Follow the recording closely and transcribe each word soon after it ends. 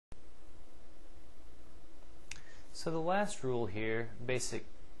So the last rule here, basic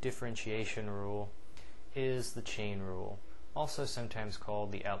differentiation rule, is the chain rule, also sometimes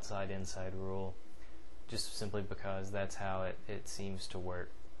called the outside-inside rule, just simply because that's how it seems to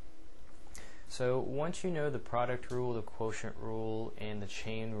work. So once you know the product rule, the quotient rule, and the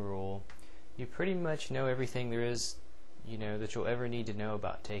chain rule, you pretty much know everything there is, that you'll ever need to know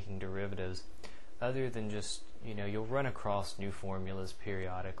about taking derivatives, other than just, you'll run across new formulas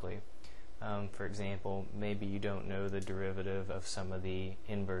periodically. For example, maybe you don't know the derivative of some of the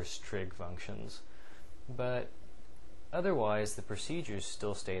inverse trig functions, but otherwise the procedures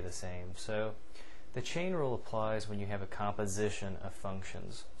still stay the same. So the chain rule applies when you have a composition of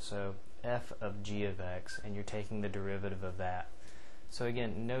functions, so f of g of x, and you're taking the derivative of that. So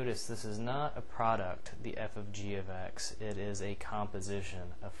again, notice this is not a product, the f of g of x, it is a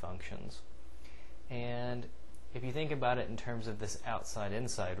composition of functions. And if you think about it in terms of this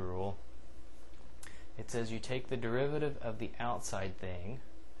outside-inside rule, it says you take the derivative of the outside thing,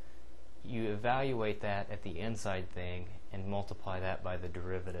 you evaluate that at the inside thing, and multiply that by the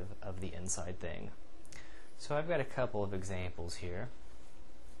derivative of the inside thing. So I've got a couple of examples here.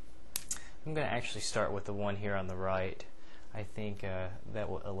 I'm going to actually start with the one here on the right. I think that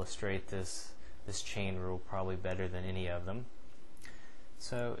will illustrate this chain rule probably better than any of them.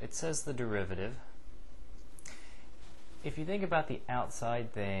 So it says the derivative. If you think about the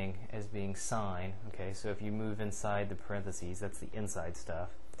outside thing as being sine, okay, so if you move inside the parentheses, that's the inside stuff.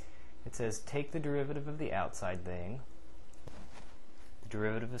 It says take the derivative of the outside thing. The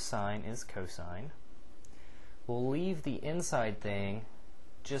derivative of sine is cosine. We'll leave the inside thing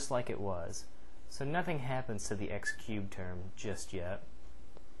just like it was. So nothing happens to the x cubed term just yet.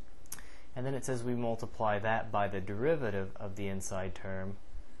 And then it says we multiply that by the derivative of the inside term,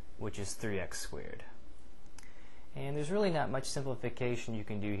 which is 3x squared. And there's really not much simplification you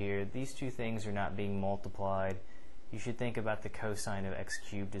can do here. These two things are not being multiplied. You should think about the cosine of x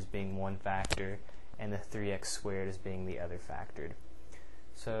cubed as being one factor and the 3x squared as being the other factored.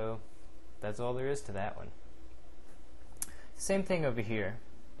 So that's all there is to that one. Same thing over here.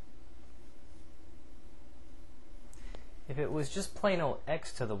 If it was just plain old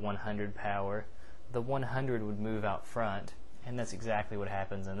x to the 100 power, the 100 would move out front, and that's exactly what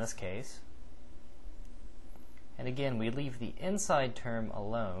happens in this case. And again, we leave the inside term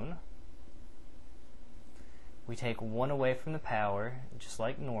alone. We take 1 away from the power, just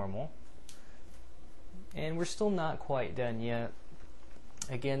like normal. And we're still not quite done yet.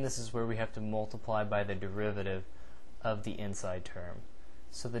 Again, this is where we have to multiply by the derivative of the inside term.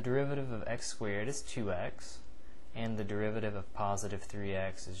 So the derivative of x squared is 2x, and the derivative of positive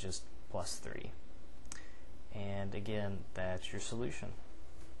 3x is just plus 3. And again, that's your solution.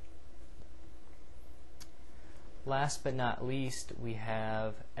 Last but not least, we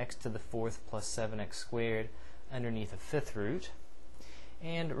have x to the 4th plus 7x squared underneath a fifth root.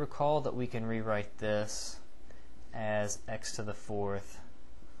 And recall that we can rewrite this as x to the 4th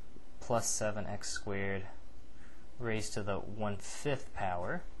plus 7x squared raised to the 1/5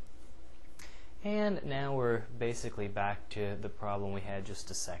 power. And now we're basically back to the problem we had just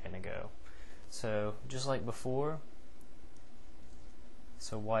a second ago. So just like before,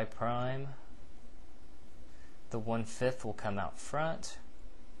 so y prime, the 1/5 will come out front.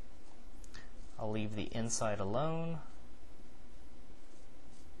 I'll leave the inside alone.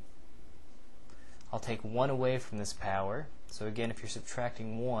 I'll take 1 away from this power. So again, if you're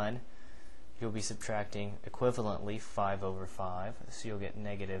subtracting 1, you'll be subtracting equivalently 5 over 5. So you'll get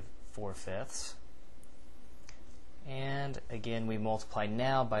negative 4/5. And again, we multiply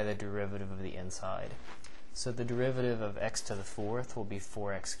now by the derivative of the inside. So the derivative of x to the 4th will be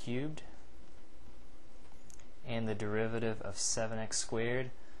 4x cubed. And the derivative of 7x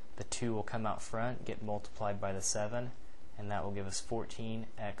squared, the 2 will come out front, get multiplied by the 7, and that will give us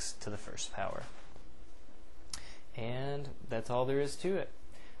 14x to the 1st power. And that's all there is to it.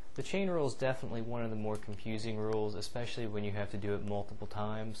 The chain rule is definitely one of the more confusing rules, especially when you have to do it multiple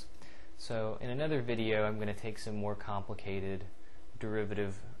times. So in another video, I'm going to take some more complicated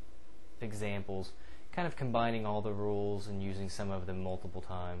derivative examples, kind of combining all the rules and using some of them multiple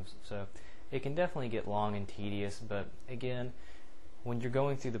times. So it can definitely get long and tedious, but again, when you're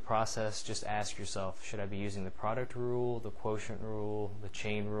going through the process, just ask yourself, should I be using the product rule, the quotient rule, the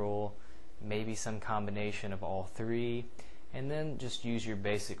chain rule, maybe some combination of all three, and then just use your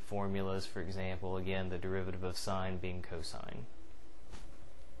basic formulas. For example, again, the derivative of sine being cosine.